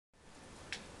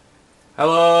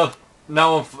Hello.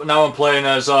 Now I'm playing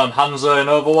as Hanzo in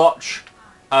Overwatch,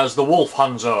 as the Wolf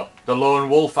Hanzo, the lone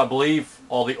wolf, I believe,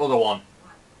 or the other one.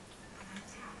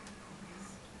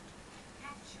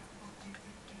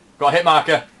 Got a hit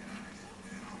marker.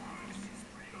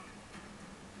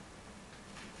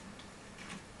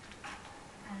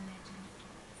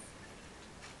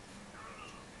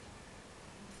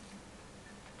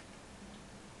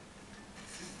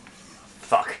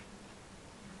 Fuck.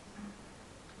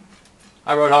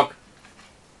 Hi, Roadhog.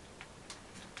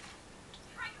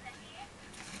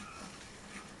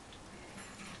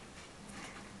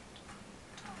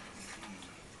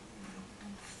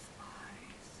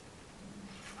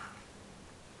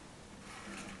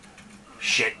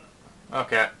 Shit.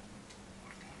 Okay.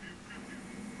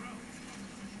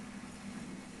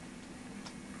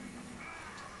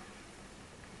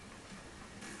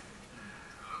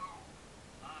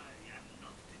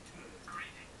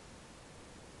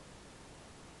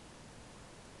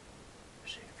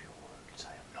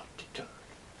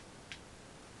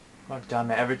 God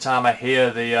damn it! Every time I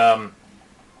hear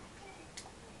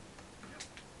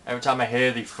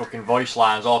the fucking voice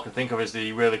lines, all I can think of is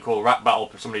the really cool rap battle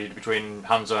for somebody between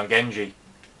Hanzo and Genji.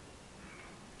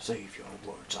 Save your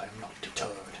words, I am not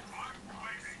deterred.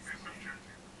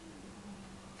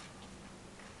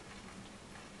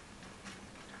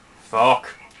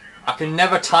 Fuck. I can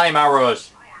never time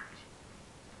arrows.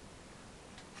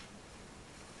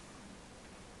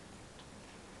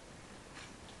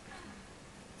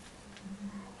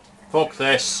 Fuck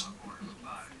this.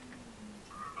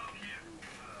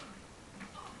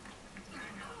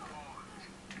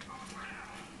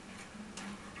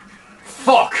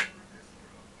 Fuck!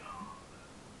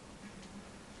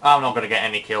 I'm not gonna get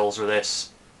any kills with this.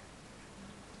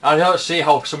 I don't see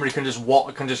how somebody can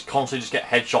just constantly just get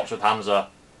headshots with Hanzo.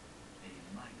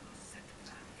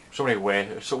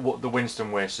 The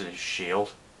Winston wasted his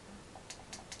shield.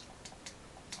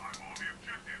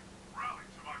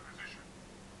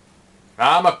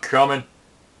 I'm a coming.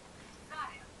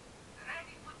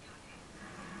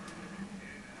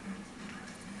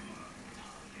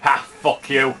 Ha! Fuck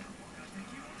you.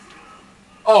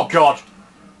 Oh god.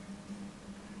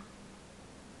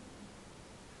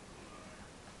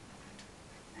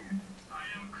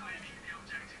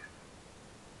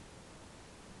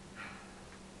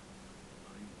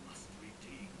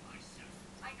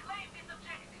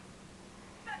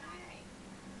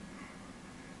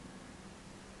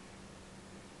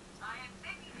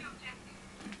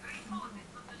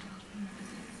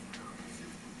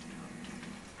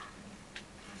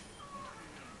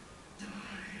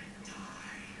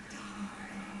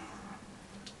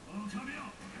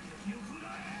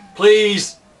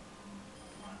 Please.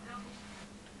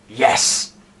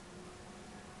 Yes.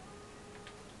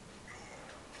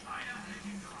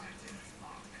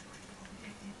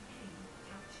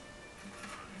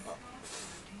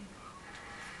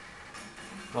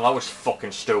 Well, that was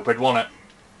fucking stupid, wasn't it?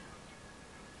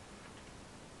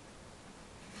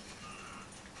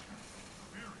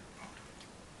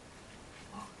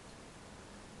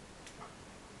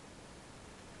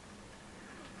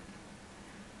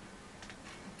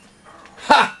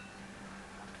 Ha!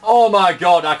 Oh my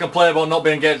god, I can play about not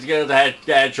being get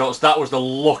headshots. That was the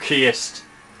luckiest.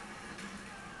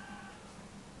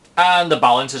 And the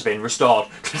balance has been restored.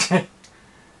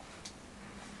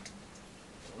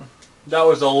 That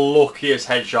was the luckiest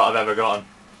headshot I've ever gotten.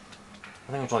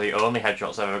 I think it's one of the only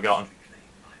headshots I've ever gotten.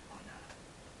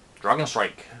 Dragon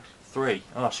Strike 3.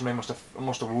 Oh, somebody must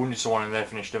have wounded someone and they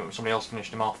finished him. Somebody else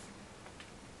finished him off.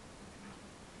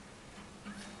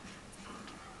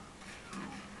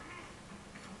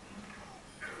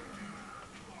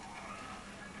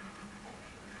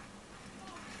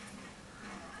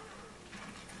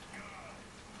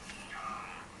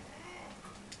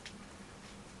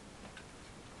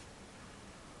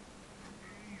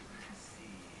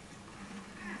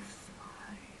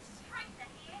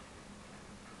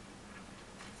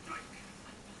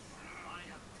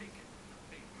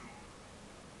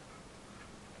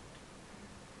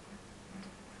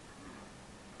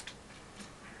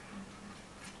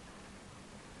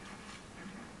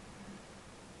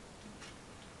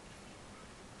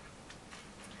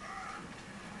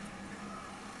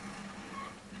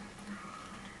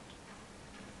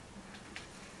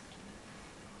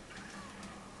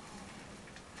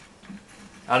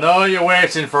 I know you're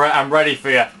waiting for it. I'm ready for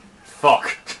you.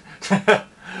 Fuck.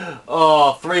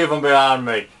 Oh, 3 of them behind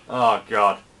me. Oh,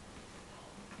 God.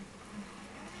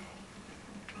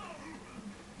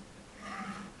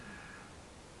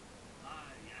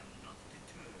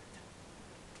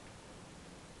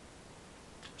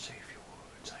 Save your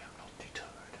words. I am not deterred.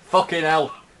 Fucking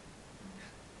hell.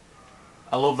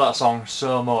 I love that song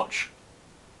so much.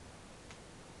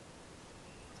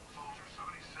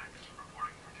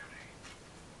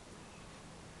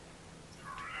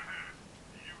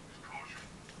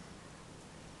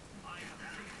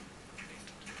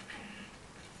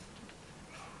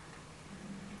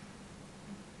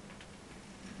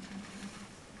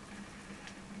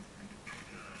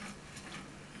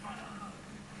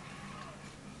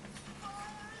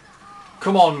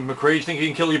 Come on, McCree, you think you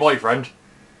can kill your boyfriend?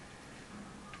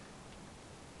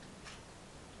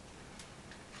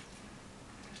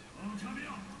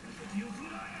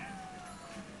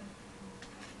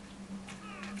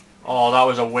 Oh, that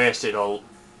was a wasted ult.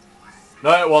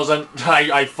 No, it wasn't.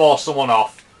 I forced someone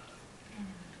off.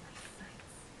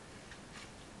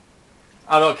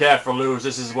 I don't care if I lose.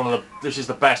 This is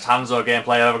the best Hanzo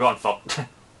gameplay I've ever gotten. Fucked.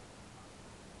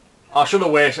 I should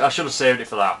have saved it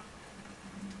for that.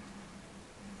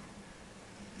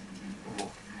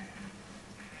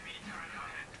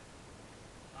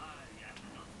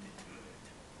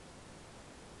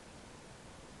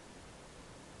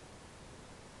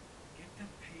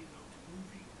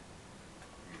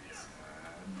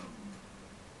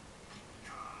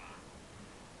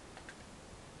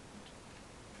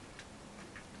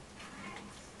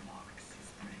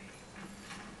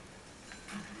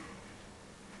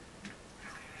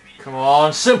 Come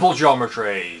on, simple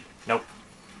geometry. Nope.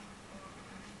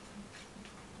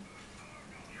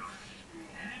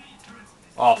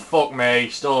 Oh, fuck me.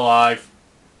 Still alive.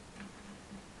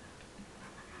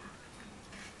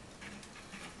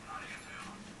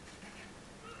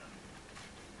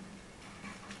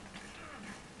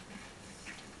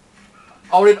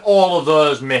 How did all of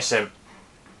those miss him?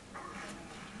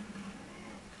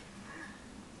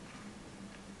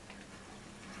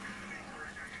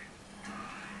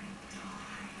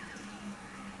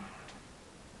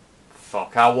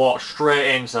 Fuck, I walked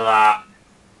straight into that.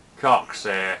 Cock's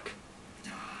sake.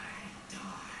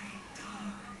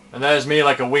 And there's me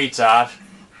like a weetard.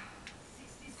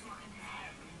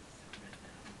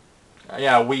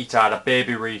 Yeah, a weetard, a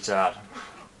baby retard.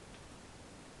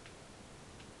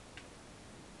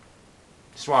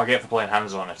 This is what I get for playing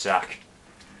Hanzo on attack.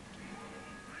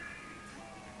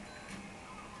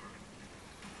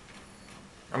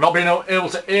 I'm not being able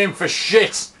to aim for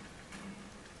shit!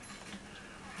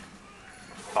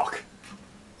 Fuck.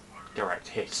 Direct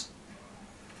hit.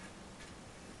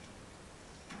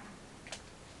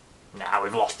 Nah,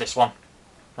 we've lost this one.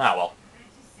 Ah well.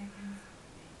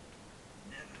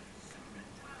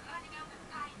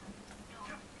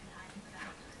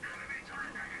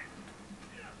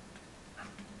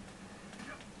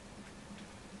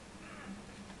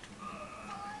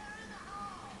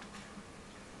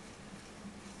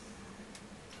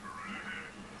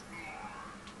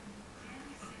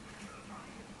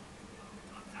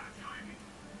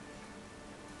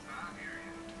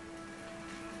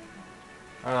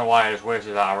 I don't know why I just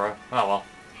wasted that arrow. Oh well.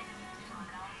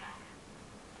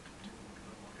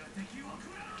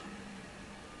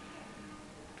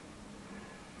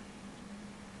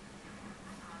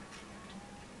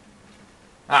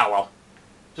 Ah well.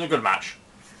 It was a good match.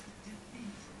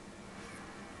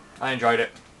 I enjoyed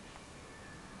it.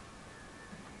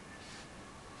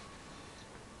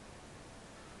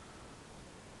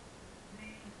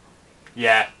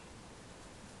 Yeah.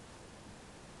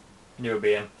 Knew it'd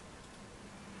be in.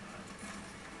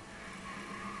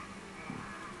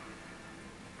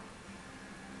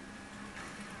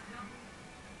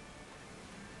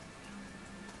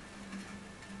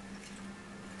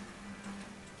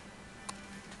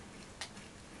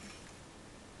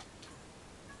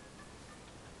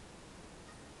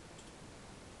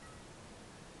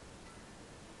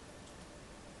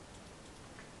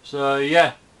 So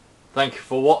yeah, thank you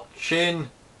for watching,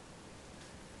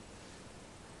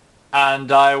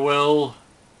 and I will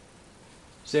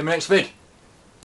see you in my next vid.